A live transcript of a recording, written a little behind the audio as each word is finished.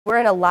We're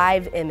in a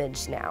live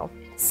image now.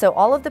 So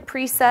all of the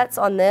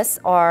presets on this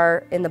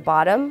are in the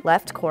bottom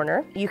left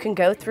corner. You can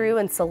go through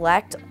and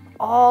select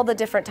all the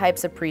different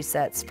types of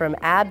presets, from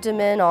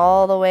abdomen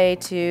all the way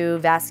to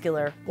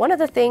vascular. One of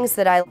the things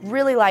that I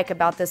really like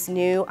about this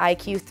new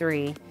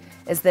iQ3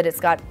 is that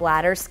it's got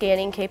bladder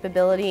scanning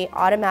capability,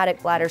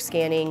 automatic bladder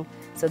scanning.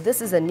 So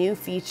this is a new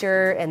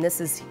feature, and this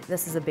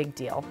is a big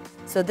deal.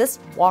 So this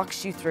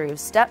walks you through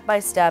step by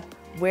step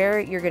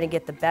where you're going to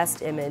get the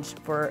best image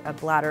for a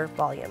bladder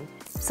volume.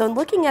 So in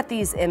looking at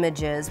these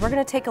images, we're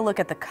going to take a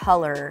look at the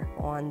color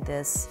on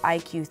this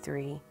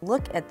iQ3.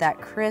 Look at that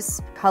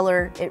crisp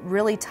color. It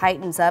really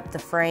tightens up the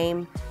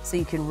frame so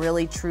you can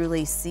really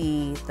truly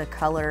see the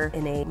color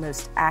in a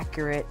most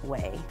accurate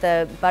way.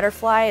 The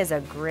butterfly is a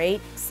great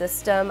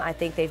system. I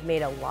think they've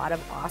made a lot of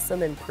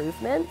awesome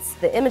improvements.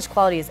 The image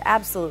quality is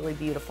absolutely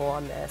beautiful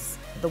on this.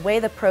 The way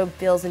the probe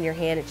feels in your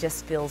hand, it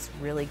just feels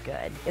really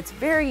good. It's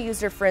very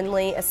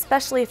user-friendly,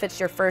 especially if it's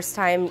your first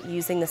time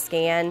using the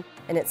scan,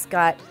 and it's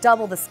got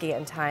double the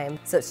scan time.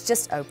 So it's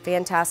just a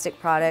fantastic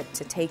product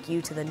to take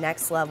you to the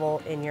next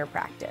level in your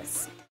practice.